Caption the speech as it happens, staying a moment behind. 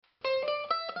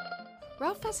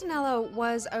Ralph Fasanella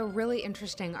was a really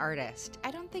interesting artist.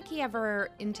 I don't think he ever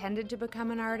intended to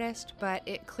become an artist, but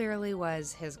it clearly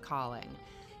was his calling.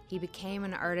 He became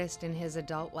an artist in his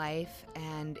adult life,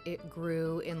 and it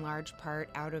grew in large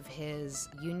part out of his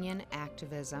union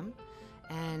activism.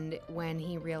 And when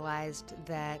he realized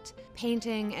that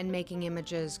painting and making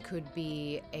images could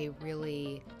be a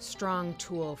really strong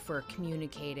tool for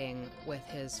communicating with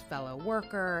his fellow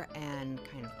worker and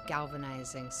kind of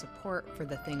galvanizing support for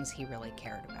the things he really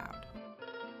cared about.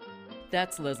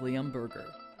 That's Leslie Umberger.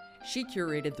 She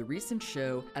curated the recent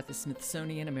show at the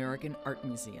Smithsonian American Art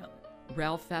Museum,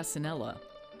 Ralph Fasanella,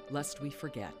 Lest We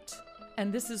Forget.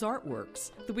 And this is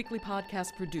Artworks, the weekly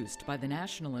podcast produced by the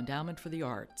National Endowment for the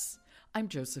Arts. I'm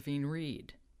Josephine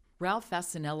Reed. Ralph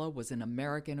Fasanella was an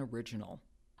American original.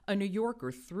 A New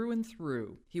Yorker through and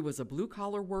through, he was a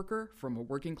blue-collar worker from a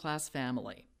working-class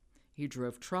family. He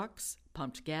drove trucks,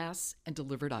 pumped gas, and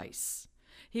delivered ice.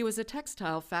 He was a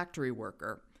textile factory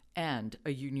worker and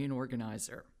a union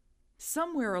organizer.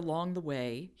 Somewhere along the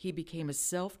way, he became a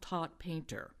self-taught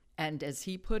painter, and as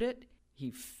he put it,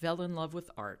 he fell in love with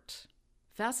art.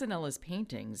 Fasanella's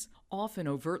paintings, often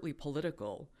overtly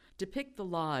political, depict the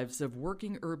lives of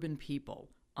working urban people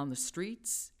on the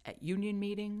streets, at union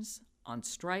meetings, on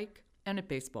strike, and at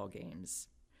baseball games.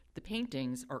 The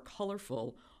paintings are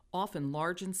colorful, often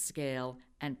large in scale,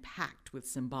 and packed with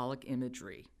symbolic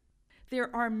imagery.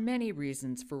 There are many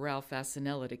reasons for Ralph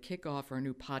Fasanella to kick off our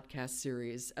new podcast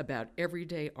series about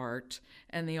everyday art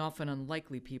and the often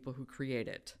unlikely people who create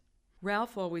it.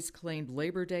 Ralph always claimed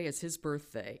Labor Day as his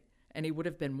birthday, and he would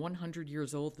have been 100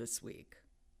 years old this week.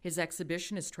 His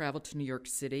exhibition has traveled to New York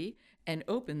City and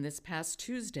opened this past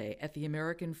Tuesday at the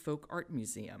American Folk Art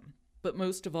Museum. But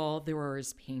most of all, there are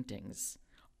his paintings,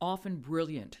 often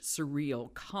brilliant,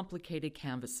 surreal, complicated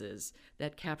canvases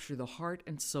that capture the heart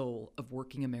and soul of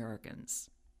working Americans.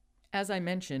 As I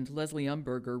mentioned, Leslie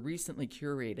Umberger recently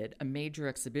curated a major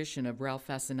exhibition of Ralph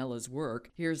Fasanella's work.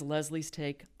 Here's Leslie's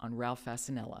take on Ralph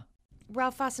Fasanella.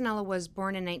 Ralph Fasanella was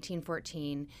born in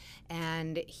 1914,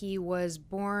 and he was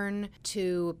born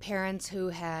to parents who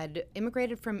had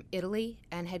immigrated from Italy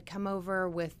and had come over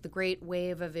with the great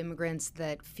wave of immigrants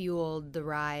that fueled the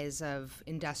rise of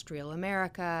industrial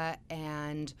America,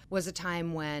 and was a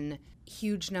time when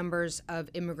huge numbers of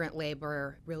immigrant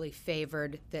labor really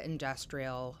favored the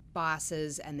industrial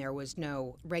bosses, and there was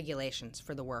no regulations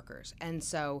for the workers. And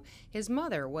so his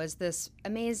mother was this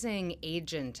amazing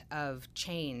agent of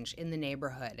change in the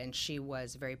neighborhood, and she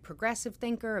was a very progressive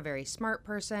thinker, a very smart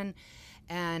person,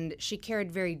 and she cared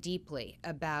very deeply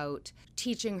about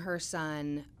teaching her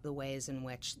son the ways in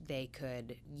which they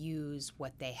could use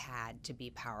what they had to be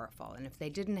powerful. And if they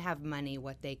didn't have money,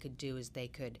 what they could do is they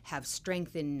could have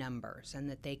strength in numbers, and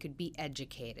that they could be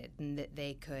educated, and that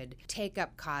they could take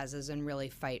up causes and really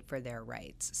fight for their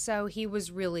rights. So he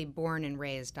was really born and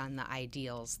raised on the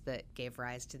ideals that gave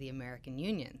rise to the American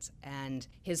unions. And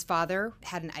his father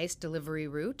had an ice delivery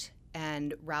route,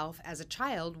 and Ralph, as a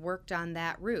child, worked on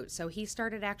that route. So he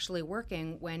started actually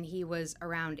working when he was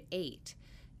around 8.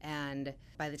 And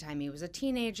by the time he was a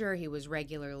teenager, he was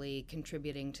regularly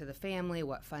contributing to the family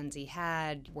what funds he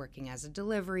had, working as a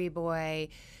delivery boy.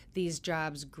 These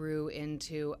jobs grew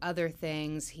into other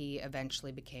things. He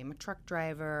eventually became a truck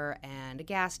driver and a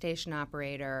gas station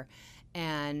operator,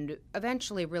 and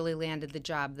eventually really landed the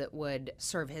job that would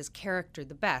serve his character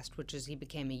the best, which is he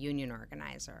became a union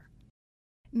organizer.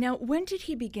 Now, when did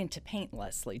he begin to paint,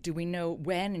 Leslie? Do we know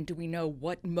when, and do we know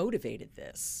what motivated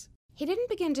this? He didn't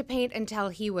begin to paint until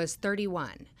he was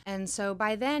 31, and so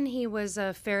by then he was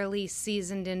a fairly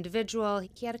seasoned individual.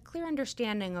 He had a clear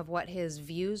understanding of what his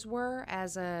views were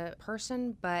as a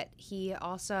person, but he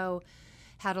also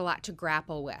had a lot to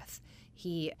grapple with.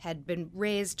 He had been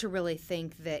raised to really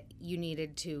think that you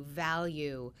needed to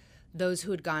value those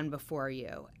who had gone before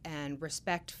you and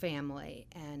respect family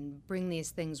and bring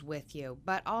these things with you.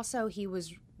 But also he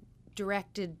was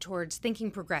directed towards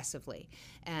thinking progressively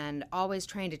and always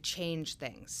trying to change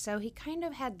things. So he kind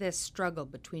of had this struggle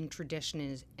between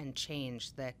tradition and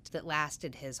change that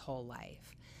lasted his whole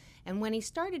life. And when he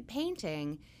started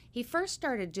painting, he first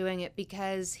started doing it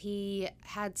because he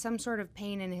had some sort of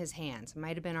pain in his hands. It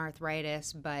might have been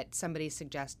arthritis, but somebody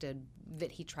suggested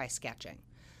that he try sketching.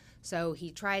 So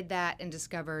he tried that and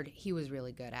discovered he was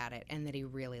really good at it and that he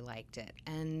really liked it.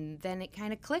 And then it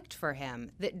kind of clicked for him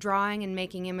that drawing and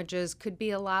making images could be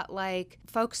a lot like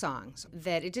folk songs,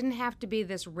 that it didn't have to be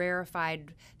this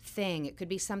rarefied thing. It could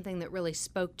be something that really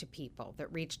spoke to people,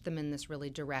 that reached them in this really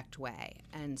direct way.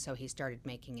 And so he started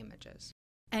making images.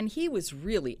 And he was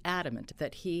really adamant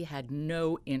that he had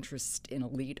no interest in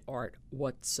elite art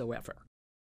whatsoever.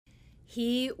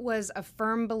 He was a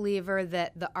firm believer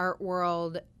that the art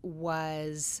world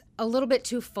was a little bit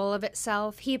too full of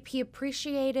itself. He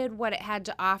appreciated what it had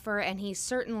to offer, and he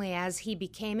certainly, as he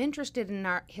became interested in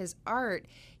his art,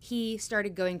 he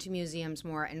started going to museums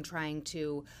more and trying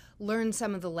to learn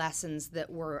some of the lessons that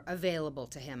were available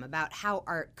to him about how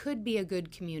art could be a good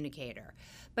communicator.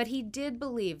 But he did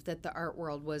believe that the art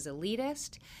world was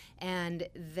elitist and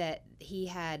that he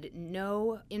had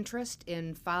no interest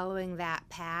in following that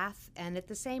path. And at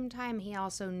the same time, he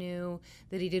also knew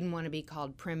that he didn't want to be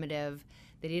called primitive,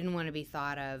 that he didn't want to be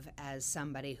thought of as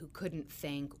somebody who couldn't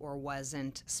think or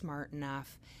wasn't smart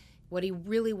enough. What he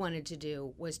really wanted to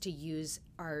do was to use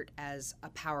art as a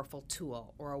powerful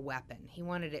tool or a weapon. He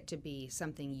wanted it to be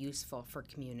something useful for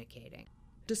communicating.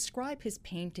 Describe his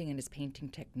painting and his painting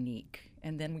technique,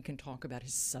 and then we can talk about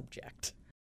his subject.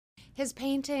 His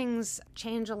paintings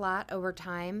change a lot over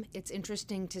time. It's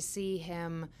interesting to see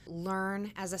him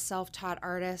learn as a self-taught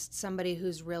artist, somebody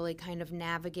who's really kind of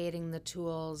navigating the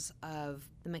tools of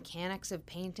the mechanics of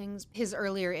paintings. His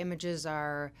earlier images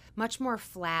are much more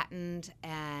flattened,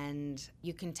 and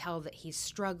you can tell that he's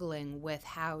struggling with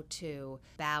how to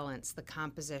balance the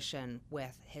composition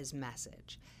with his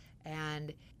message.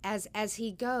 And as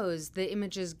he goes, the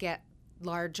images get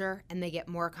larger and they get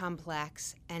more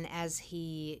complex, and as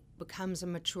he becomes a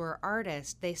mature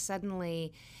artist, they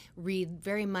suddenly read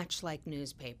very much like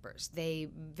newspapers. They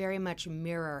very much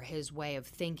mirror his way of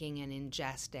thinking and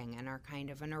ingesting and are kind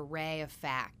of an array of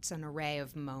facts, an array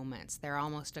of moments. They're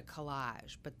almost a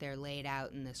collage, but they're laid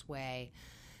out in this way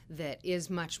that is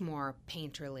much more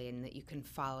painterly and that you can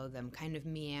follow them, kind of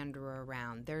meander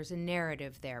around. There's a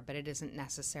narrative there, but it isn't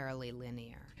necessarily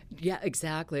linear. Yeah,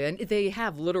 exactly. And they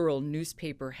have literal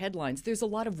newspaper headlines. There's a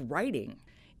lot of writing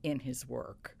in his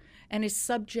work, and his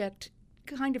subject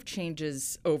kind of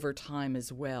changes over time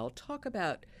as well. Talk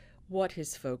about what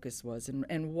his focus was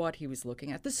and what he was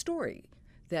looking at, the story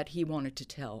that he wanted to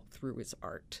tell through his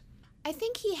art. I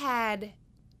think he had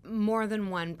more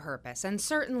than one purpose, and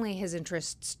certainly his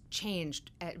interests changed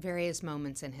at various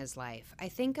moments in his life. I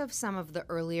think of some of the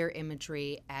earlier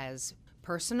imagery as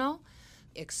personal,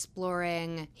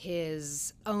 exploring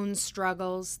his own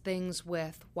struggles, things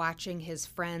with watching his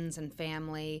friends and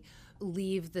family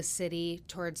leave the city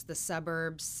towards the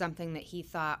suburbs, something that he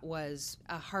thought was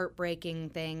a heartbreaking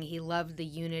thing. He loved the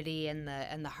unity and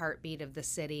the heartbeat of the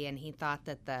city, and he thought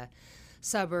that the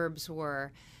suburbs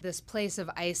were this place of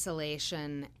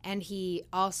isolation, and he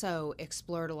also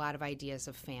explored a lot of ideas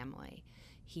of family.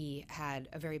 He had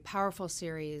a very powerful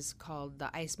series called the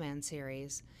Iceman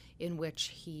series, in which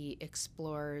he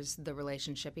explores the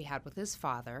relationship he had with his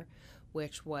father,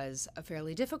 which was a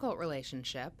fairly difficult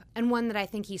relationship, and one that I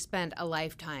think he spent a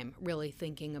lifetime really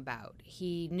thinking about.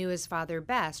 He knew his father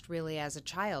best really as a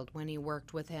child when he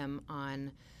worked with him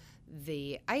on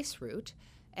the ice route.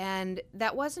 And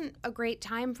that wasn't a great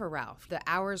time for Ralph. The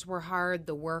hours were hard,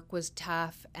 the work was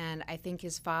tough, and I think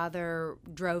his father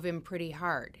drove him pretty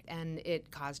hard. And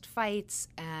it caused fights,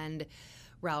 and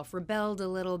Ralph rebelled a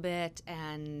little bit,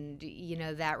 and,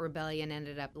 that rebellion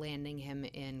ended up landing him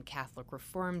in Catholic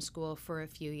reform school for a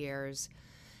few years.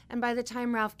 And by the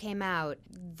time Ralph came out,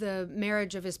 the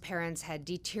marriage of his parents had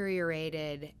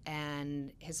deteriorated,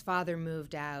 and his father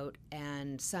moved out,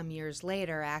 and some years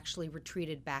later actually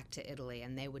retreated back to Italy,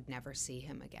 and they would never see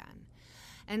him again.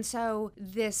 And so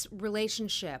this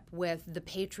relationship with the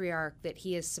patriarch that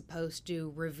he is supposed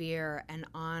to revere and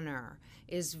honor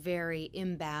is very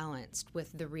imbalanced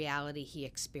with the reality he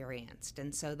experienced.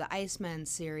 And so the Iceman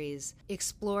series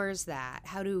explores that.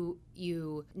 How do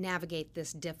you navigate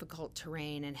this difficult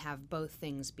terrain and have both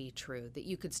things be true, that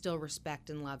you could still respect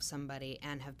and love somebody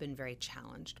and have been very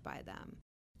challenged by them?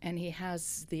 And he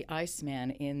has the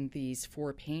Iceman in these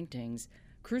 4 paintings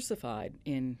crucified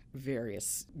in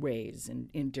various ways and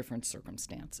in different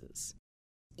circumstances.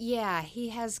 Yeah, he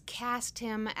has cast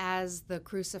him as the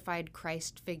crucified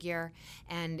Christ figure,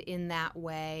 and in that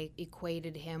way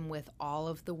equated him with all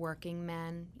of the working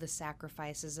men, the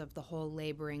sacrifices of the whole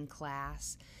laboring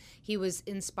class. He was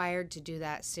inspired to do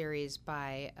that series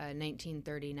by a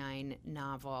 1939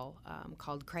 novel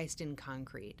called Christ in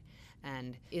Concrete.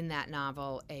 And in that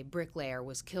novel, a bricklayer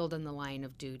was killed in the line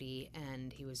of duty,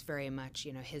 and he was very much,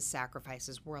 his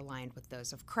sacrifices were aligned with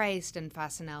those of Christ. And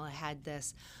Fasanella had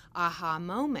this aha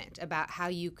moment about how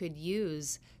you could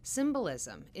use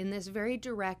symbolism in this very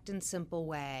direct and simple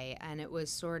way. And it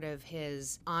was sort of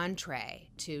his entree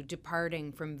to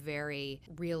departing from very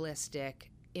realistic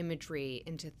imagery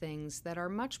into things that are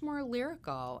much more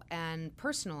lyrical and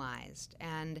personalized.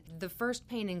 And the first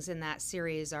paintings in that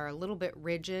series are a little bit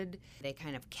rigid. They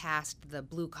kind of cast the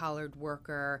blue-collared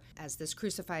worker as this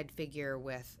crucified figure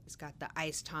he's got the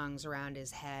ice tongs around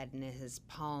his head, and his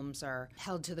palms are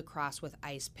held to the cross with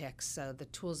ice picks, so the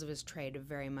tools of his trade have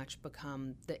very much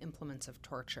become the implements of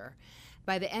torture.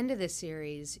 By the end of the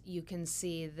series, you can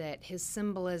see that his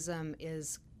symbolism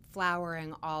is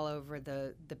flowering all over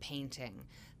the painting.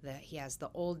 He has the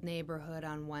old neighborhood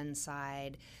on one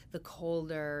side, the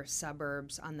colder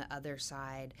suburbs on the other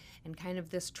side, and kind of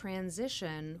this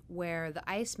transition where the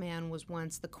Iceman was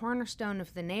once the cornerstone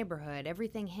of the neighborhood,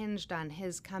 everything hinged on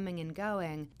his coming and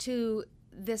going, to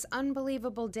this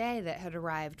unbelievable day that had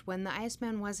arrived when the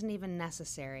Iceman wasn't even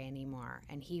necessary anymore,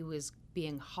 and he was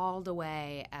being hauled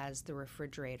away as the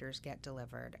refrigerators get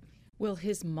delivered. Well,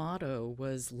 his motto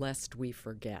was, "Lest we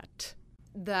forget."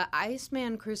 The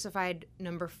Iceman Crucified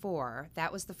number 4,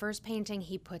 that was the first painting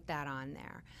he put that on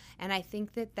there. And I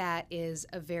think that is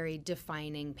a very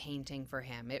defining painting for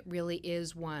him. It really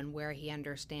is one where he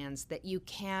understands that you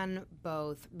can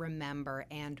both remember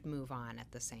and move on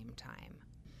at the same time.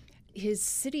 His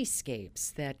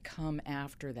cityscapes that come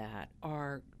after that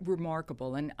are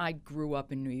remarkable, and I grew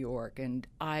up in New York, and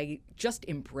I just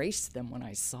embraced them when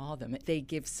I saw them. They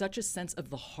give such a sense of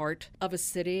the heart of a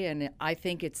city, and I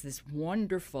think it's this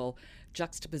wonderful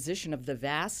juxtaposition of the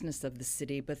vastness of the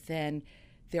city, but then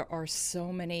there are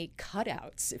so many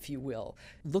cutouts, if you will,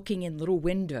 looking in little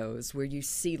windows where you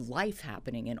see life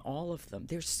happening in all of them.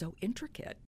 They're so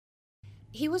intricate.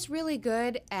 He was really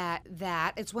good at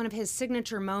that. It's one of his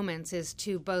signature moments, is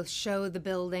to both show the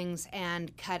buildings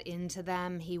and cut into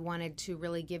them. He wanted to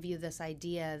really give you this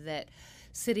idea that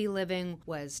city living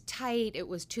was tight, it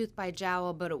was tooth by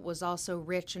jowl, but it was also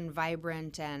rich and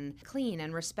vibrant and clean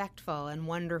and respectful and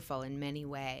wonderful in many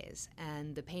ways.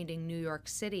 And the painting New York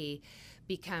City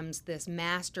becomes this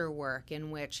masterwork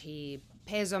in which he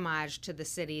pays homage to the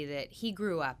city that he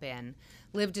grew up in,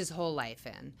 lived his whole life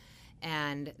in,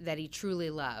 and that he truly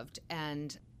loved.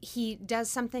 And he does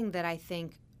something that I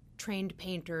think trained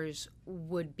painters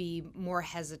would be more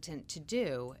hesitant to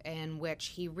do, in which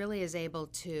he really is able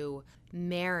to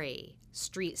marry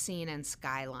street scene and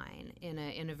skyline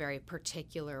in a very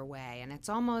particular way. And it's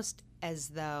almost as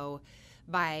though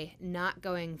by not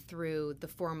going through the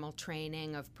formal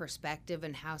training of perspective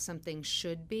and how something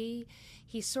should be,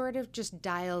 he sort of just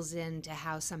dials into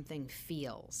how something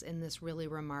feels in this really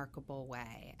remarkable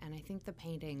way. And I think the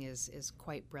painting is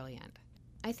quite brilliant.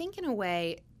 I think in a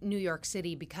way, New York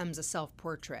City becomes a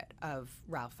self-portrait of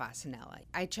Ralph Fasanella.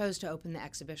 I chose to open the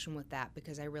exhibition with that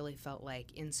because I really felt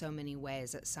like in so many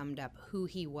ways it summed up who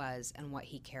he was and what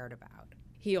he cared about.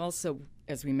 He also,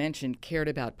 as we mentioned, cared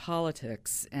about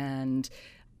politics, and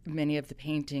many of the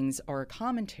paintings are a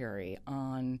commentary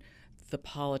on the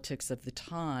politics of the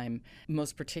time,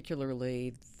 most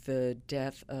particularly the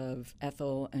death of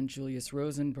Ethel and Julius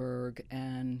Rosenberg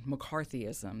and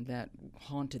McCarthyism that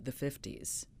haunted the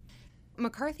 50s.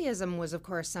 McCarthyism was, of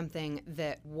course, something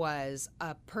that was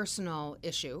a personal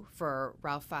issue for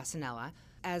Ralph Fasanella.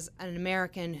 As an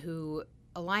American who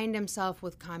aligned himself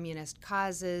with communist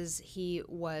causes, he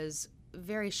was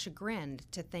very chagrined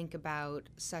to think about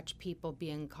such people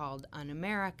being called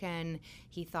un-American.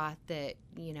 He thought that,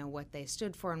 what they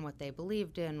stood for and what they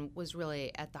believed in was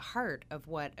really at the heart of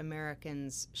what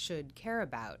Americans should care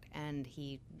about. And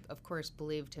he, of course,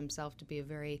 believed himself to be a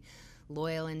very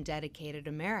loyal and dedicated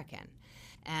American.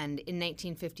 And in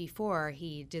 1954,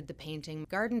 he did the painting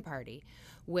Garden Party,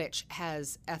 which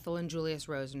has Ethel and Julius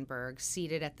Rosenberg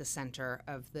seated at the center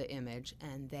of the image,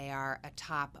 and they are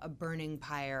atop a burning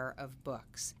pyre of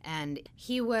books. And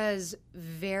he was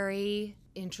very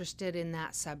interested in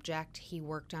that subject. He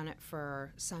worked on it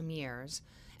for some years.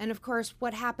 And of course,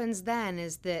 what happens then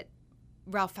is that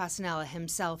Ralph Fasanella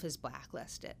himself is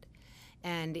blacklisted.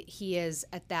 And he is,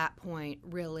 at that point,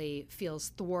 really feels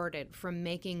thwarted from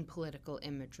making political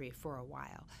imagery for a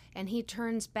while. And he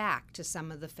turns back to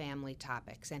some of the family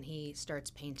topics, and he starts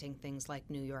painting things like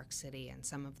New York City, and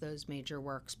some of those major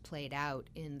works played out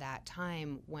in that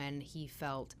time when he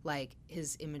felt like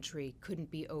his imagery couldn't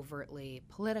be overtly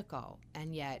political,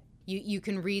 and yet you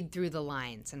can read through the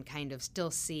lines and kind of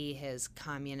still see his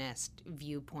communist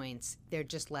viewpoints. They're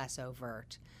just less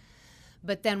overt.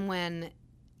 But then when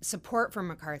support for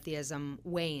McCarthyism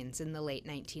wanes in the late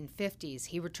 1950s,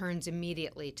 he returns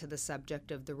immediately to the subject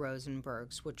of the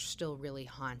Rosenbergs, which still really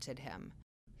haunted him.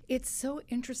 It's so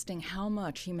interesting how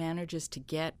much he manages to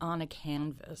get on a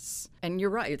canvas. And you're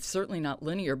right, it's certainly not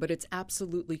linear, but it's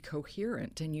absolutely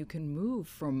coherent. And you can move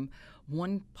from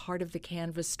one part of the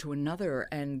canvas to another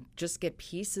and just get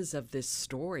pieces of this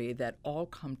story that all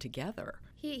come together.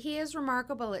 He is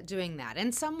remarkable at doing that,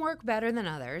 and some work better than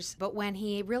others, but when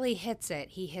he really hits it,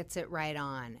 he hits it right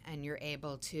on, and you're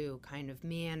able to kind of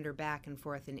meander back and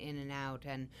forth and in and out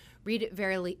and read it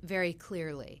very, very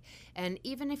clearly. And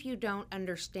even if you don't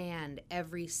understand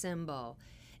every symbol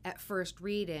at first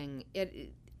reading,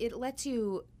 it lets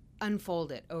you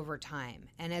unfold it over time.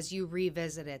 And as you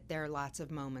revisit it, there are lots of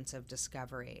moments of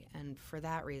discovery, and for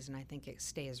that reason, I think it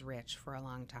stays rich for a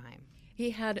long time.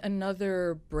 He had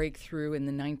another breakthrough in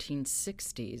the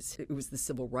 1960s. It was the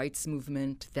Civil Rights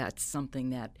Movement. That's something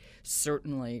that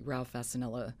certainly Ralph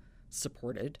Fasanella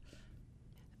supported.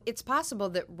 It's possible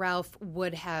that Ralph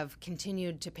would have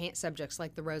continued to paint subjects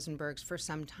like the Rosenbergs for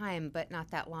some time, but not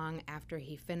that long after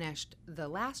he finished the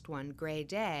last one, Gray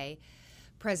Day,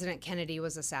 President Kennedy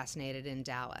was assassinated in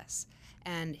Dallas.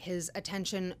 And his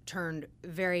attention turned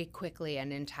very quickly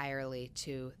and entirely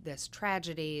to this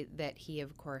tragedy that he,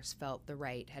 of course, felt the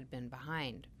right had been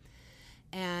behind.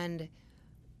 And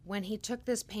when he took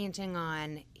this painting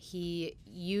on, he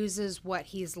uses what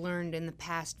he's learned in the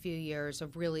past few years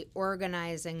of really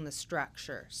organizing the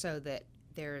structure so that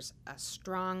there's a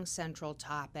strong central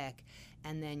topic,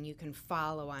 and then you can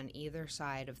follow on either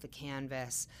side of the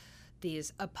canvas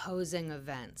these opposing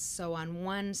events. So on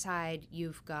one side,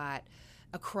 you've got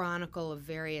a chronicle of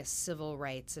various civil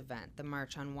rights events, the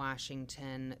March on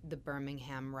Washington, the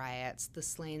Birmingham riots, the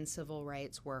slain civil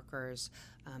rights workers.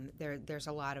 There's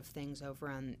a lot of things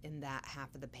over in that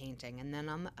half of the painting. And then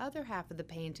on the other half of the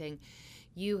painting,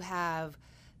 you have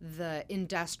the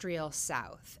industrial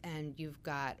South, and you've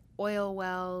got oil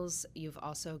wells, you've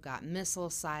also got missile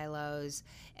silos,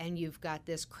 and you've got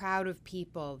this crowd of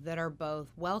people that are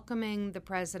both welcoming the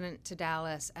president to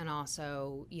Dallas and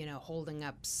also, holding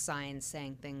up signs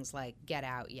saying things like, "Get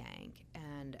out, Yank."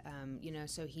 And,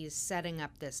 so he's setting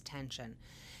up this tension.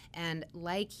 And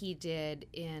like he did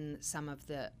in some of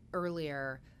the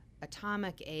earlier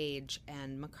Atomic Age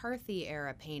and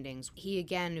McCarthy-era paintings, he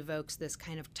again evokes this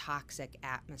kind of toxic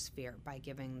atmosphere by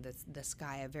giving the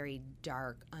sky a very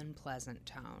dark, unpleasant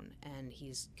tone. And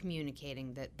he's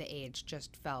communicating that the age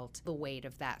just felt the weight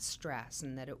of that stress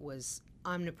and that it was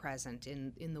omnipresent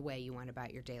in the way you went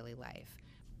about your daily life.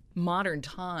 Modern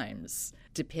Times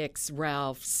depicts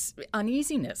Ralph's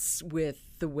uneasiness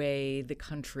with the way the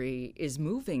country is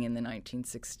moving in the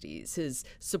 1960s. His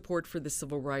support for the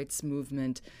civil rights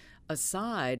movement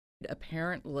aside,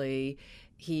 apparently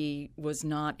he was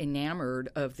not enamored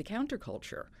of the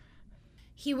counterculture.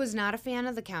 He was not a fan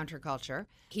of the counterculture.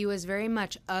 He was very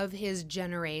much of his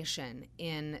generation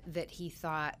in that he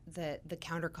thought that the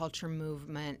counterculture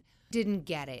movement didn't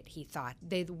get it. He thought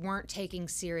they weren't taking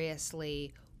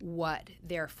seriously what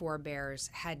their forebears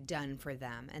had done for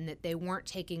them, and that they weren't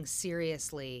taking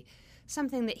seriously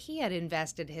something that he had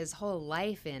invested his whole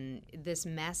life in, this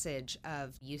message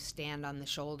of you stand on the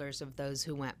shoulders of those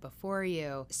who went before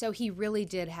you. So he really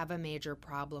did have a major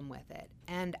problem with it.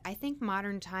 And I think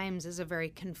Modern Times is a very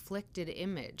conflicted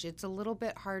image. It's a little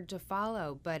bit hard to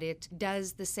follow, but it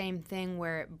does the same thing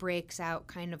where it breaks out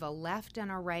kind of a left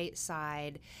and a right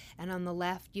side. And on the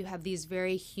left, you have these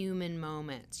very human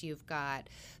moments. You've got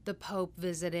the Pope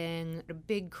visiting, a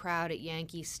big crowd at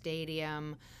Yankee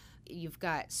Stadium. You've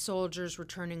got soldiers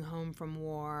returning home from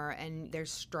war, and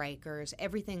there's strikers.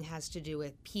 Everything has to do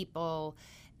with people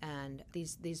and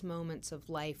these moments of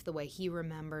life, the way he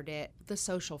remembered it, the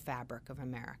social fabric of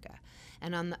America.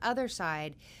 And on the other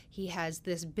side, he has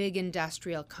this big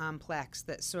industrial complex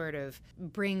that sort of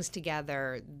brings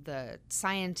together the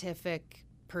scientific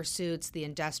pursuits, the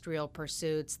industrial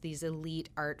pursuits, these elite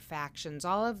art factions,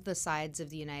 all of the sides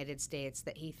of the United States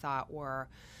that he thought were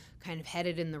kind of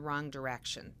headed in the wrong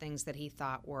direction, things that he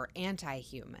thought were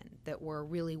anti-human, that were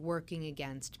really working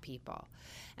against people.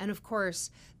 And of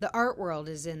course, the art world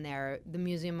is in there. The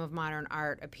Museum of Modern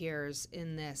Art appears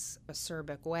in this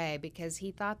acerbic way because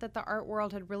he thought that the art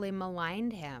world had really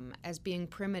maligned him as being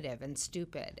primitive and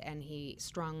stupid, and he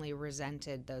strongly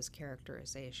resented those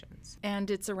characterizations.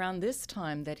 And it's around this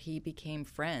time that he became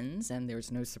friends, and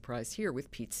there's no surprise here,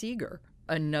 with Pete Seeger,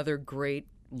 another great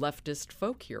leftist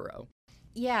folk hero.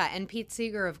 Yeah, and Pete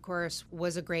Seeger, of course,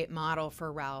 was a great model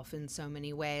for Ralph in so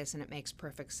many ways, and it makes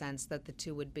perfect sense that the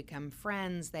two would become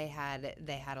friends. They had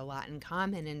a lot in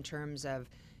common in terms of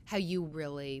how you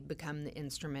really become the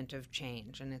instrument of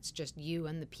change, and it's just you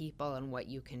and the people and what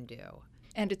you can do.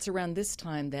 And it's around this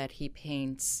time that he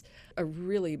paints a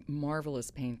really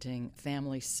marvelous painting,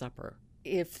 Family Supper.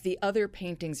 if the other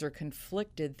paintings are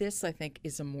conflicted, this, I think,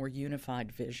 is a more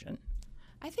unified vision.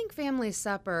 I think Family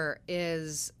Supper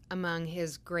is among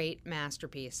his great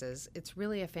masterpieces. It's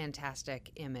really a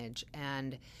fantastic image,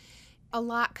 and a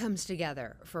lot comes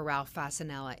together for Ralph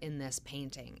Fasanella in this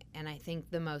painting. And I think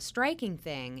the most striking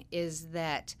thing is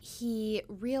that he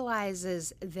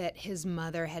realizes that his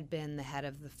mother had been the head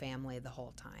of the family the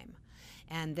whole time,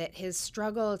 and that his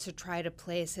struggle to try to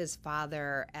place his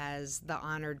father as the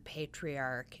honored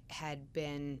patriarch had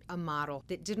been a model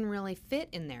that didn't really fit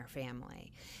in their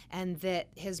family, and that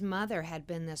his mother had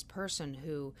been this person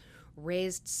who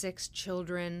raised 6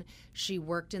 children. She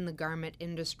worked in the garment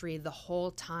industry the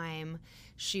whole time.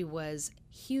 She was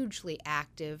hugely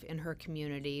active in her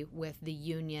community with the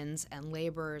unions and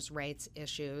laborers' rights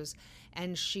issues,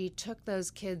 and she took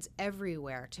those kids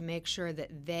everywhere to make sure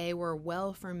that they were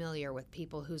well familiar with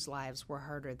people whose lives were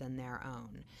harder than their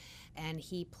own. And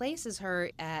he places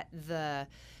her at the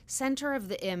center of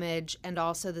the image and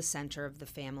also the center of the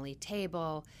family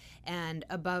table. And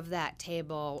above that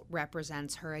table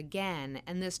represents her again.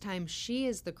 And this time she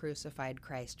is the crucified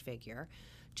Christ figure.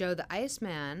 Joe the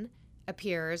Iceman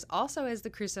appears also as the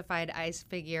crucified ice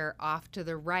figure off to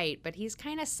the right, but he's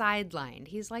kind of sidelined.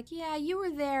 He's like, yeah, you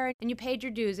were there and you paid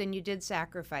your dues and you did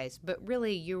sacrifice, but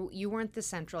really you weren't the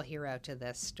central hero to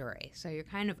this story. So you're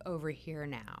kind of over here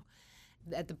now.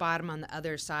 At the bottom on the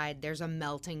other side, there's a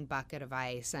melting bucket of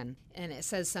ice, and it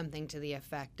says something to the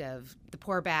effect of, the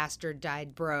poor bastard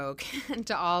died broke,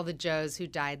 to all the Joes who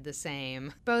died the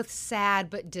same. Both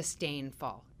sad but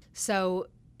disdainful. So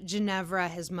Ginevra,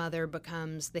 his mother,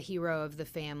 becomes the hero of the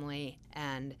family,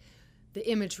 and the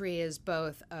imagery is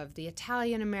both of the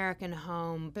Italian-American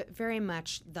home, but very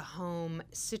much the home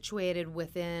situated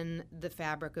within the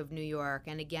fabric of New York.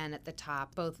 And again, at the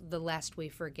top, both the lest we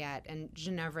forget, and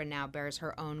Ginevra now bears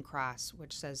her own cross,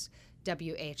 which says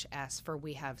WHS, for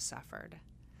we have suffered.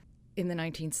 In the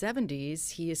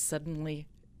 1970s, he is suddenly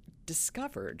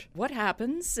discovered. What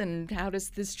happens, and how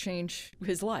does this change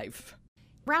his life?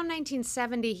 Around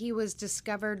 1970, he was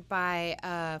discovered by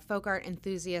a folk art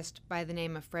enthusiast by the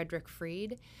name of Frederick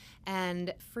Fried,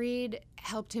 and Fried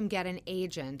helped him get an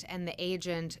agent, and the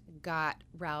agent got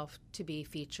Ralph to be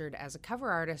featured as a cover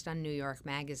artist on New York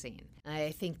Magazine. I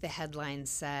think the headline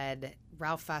said,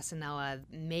 Ralph Fasanella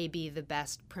may be the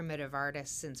best primitive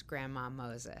artist since Grandma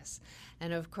Moses.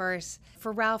 And of course,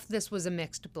 for Ralph, this was a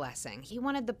mixed blessing. He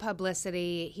wanted the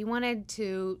publicity, he wanted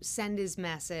to send his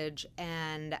message,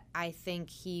 and I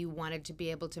think he wanted to be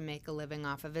able to make a living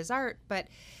off of his art, but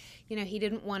he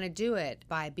didn't want to do it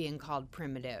by being called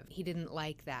primitive. He didn't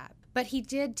like that. But he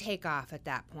did take off at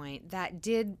that point. That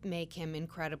did make him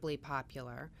incredibly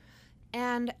popular.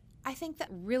 And I think that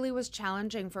really was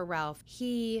challenging for Ralph.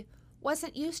 He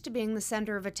wasn't used to being the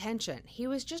center of attention. He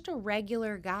was just a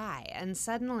regular guy, and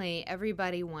suddenly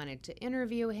everybody wanted to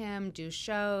interview him, do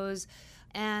shows.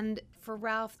 And for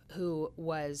Ralph, who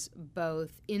was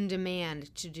both in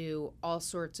demand to do all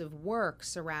sorts of work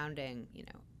surrounding,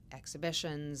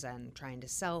 exhibitions and trying to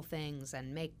sell things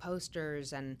and make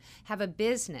posters and have a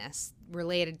business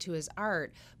related to his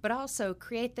art, but also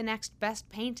create the next best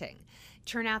painting,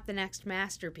 turn out the next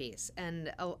masterpiece.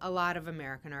 And a lot of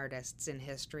American artists in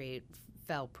history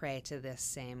fell prey to this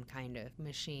same kind of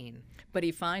machine. But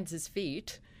he finds his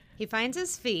feet. He finds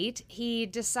his feet. He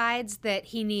decides that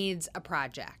he needs a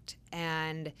project.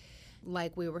 And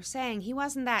like we were saying, he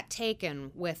wasn't that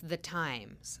taken with the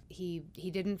times. He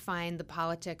didn't find the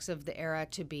politics of the era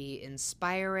to be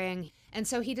inspiring. And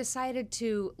so he decided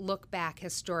to look back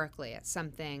historically at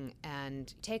something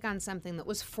and take on something that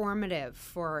was formative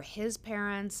for his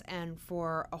parents and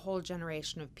for a whole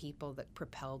generation of people that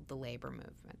propelled the labor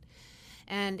movement.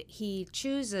 And he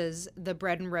chooses the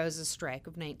Bread and Roses strike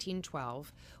of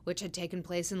 1912, which had taken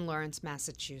place in Lawrence,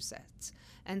 Massachusetts.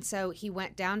 And so he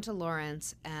went down to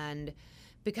Lawrence and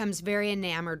becomes very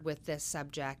enamored with this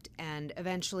subject and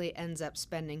eventually ends up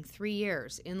spending 3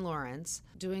 years in Lawrence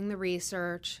doing the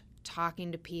research,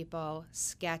 talking to people,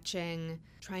 sketching,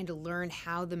 trying to learn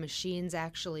how the machines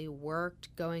actually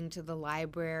worked, going to the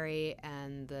library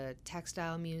and the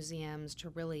textile museums to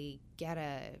really get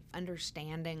a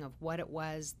understanding of what it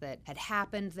was that had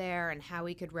happened there and how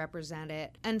he could represent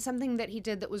it. And something that he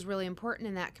did that was really important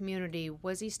in that community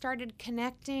was he started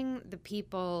connecting the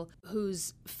people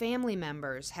whose family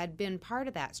members had been part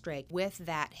of that strike with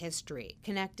that history,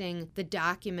 connecting the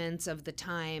documents of the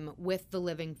time with the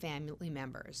living family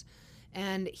members.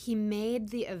 And he made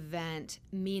the event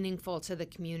meaningful to the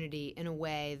community in a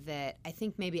way that I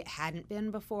think maybe it hadn't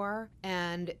been before.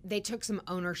 And they took some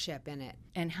ownership in it.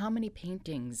 And how many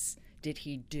paintings did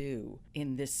he do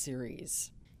in this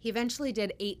series? He eventually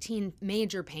did 18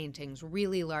 major paintings,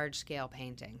 really large-scale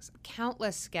paintings,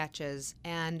 countless sketches,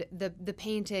 and the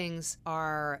paintings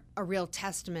are a real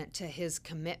testament to his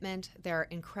commitment. They're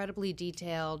incredibly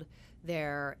detailed,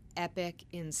 they're epic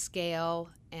in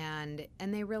scale, and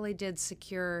they really did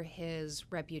secure his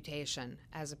reputation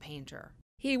as a painter.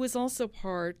 He was also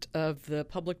part of the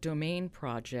Public Domain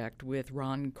Project with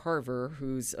Ron Carver,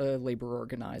 who's a labor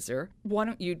organizer. Why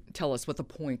don't you tell us what the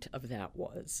point of that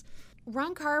was?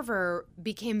 Ron Carver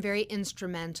became very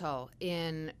instrumental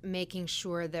in making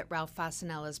sure that Ralph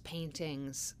Fasanella's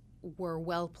paintings were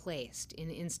well placed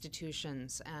in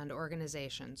institutions and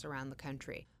organizations around the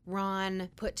country.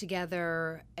 Ron put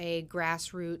together a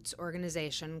grassroots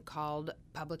organization called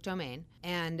Public Domain,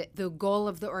 and the goal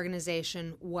of the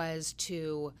organization was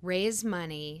to raise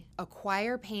money,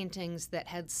 acquire paintings that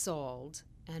had sold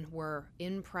and were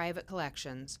in private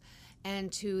collections,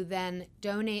 and to then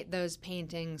donate those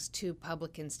paintings to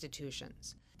public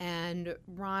institutions. And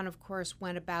Ron, of course,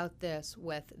 went about this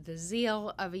with the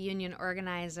zeal of a union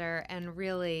organizer and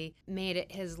really made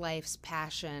it his life's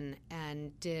passion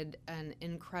and did an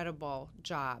incredible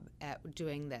job at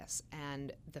doing this.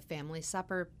 And the Family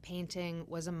Supper painting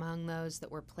was among those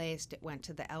that were placed. It went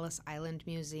to the Ellis Island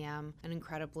Museum, an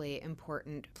incredibly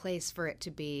important place for it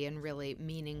to be and really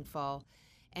meaningful.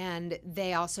 And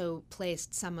they also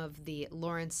placed some of the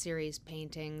Lawrence series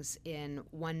paintings in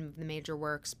one of the major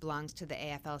works belongs to the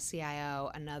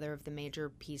AFL-CIO. Another of the major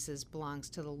pieces belongs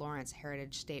to the Lawrence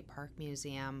Heritage State Park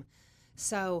Museum.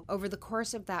 So over the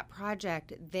course of that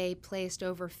project, they placed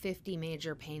over 50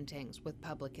 major paintings with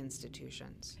public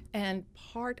institutions. And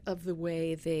part of the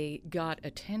way they got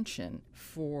attention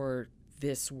for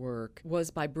this work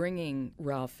was by bringing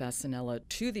Ralph Fasanella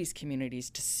to these communities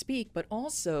to speak, but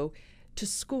also to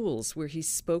schools where he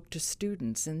spoke to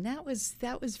students, and that was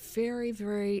very,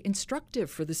 very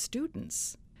instructive for the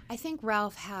students. I think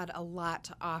Ralph had a lot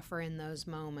to offer in those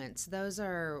moments. Those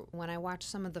are, when I watch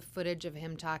some of the footage of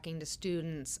him talking to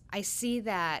students, I see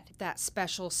that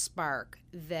special spark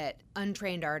that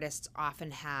untrained artists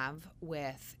often have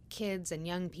with kids and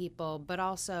young people, but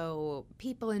also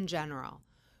people in general,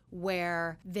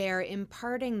 where they're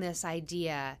imparting this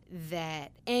idea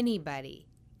that anybody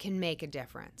can make a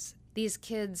difference. These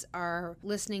kids are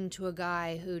listening to a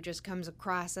guy who just comes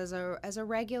across as a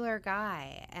regular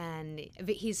guy, and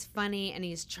he's funny and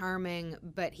he's charming,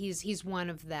 but he's one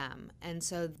of them. And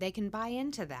so they can buy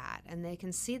into that and they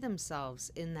can see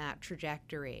themselves in that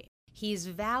trajectory. He's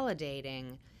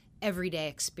validating everyday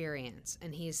experience,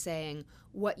 and he's saying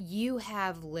what you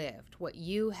have lived, what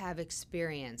you have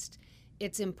experienced,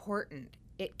 it's important,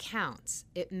 it counts,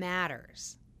 it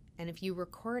matters. And if you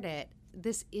record it,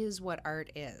 this is what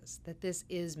art is, that this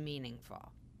is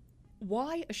meaningful.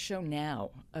 Why a show now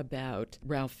about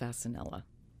Ralph Fasanella?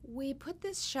 We put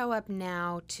this show up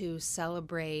now to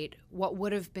celebrate what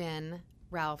would have been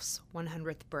Ralph's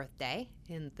 100th birthday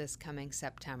in this coming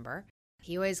September.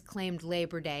 He always claimed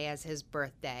Labor Day as his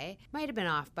birthday. Might have been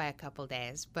off by a couple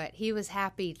days, but he was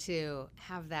happy to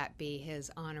have that be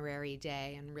his honorary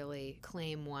day and really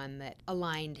claim one that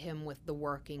aligned him with the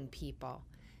working people.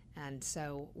 And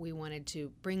so we wanted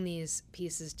to bring these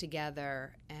pieces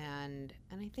together, and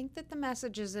I think that the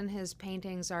messages in his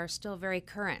paintings are still very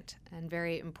current and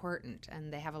very important,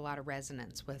 and they have a lot of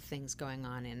resonance with things going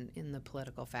on in the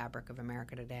political fabric of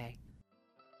America today.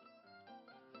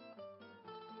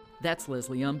 That's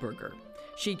Leslie Umberger.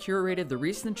 She curated the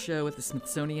recent show at the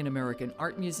Smithsonian American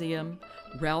Art Museum,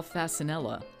 Ralph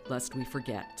Fasanella, Lest We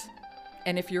Forget.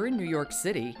 And if you're in New York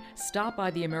City, stop by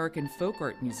the American Folk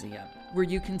Art Museum, where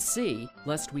you can see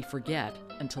Lest We Forget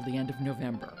until the end of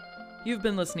November. You've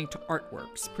been listening to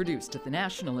Artworks, produced at the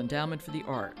National Endowment for the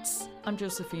Arts. I'm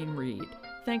Josephine Reed.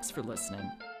 Thanks for listening.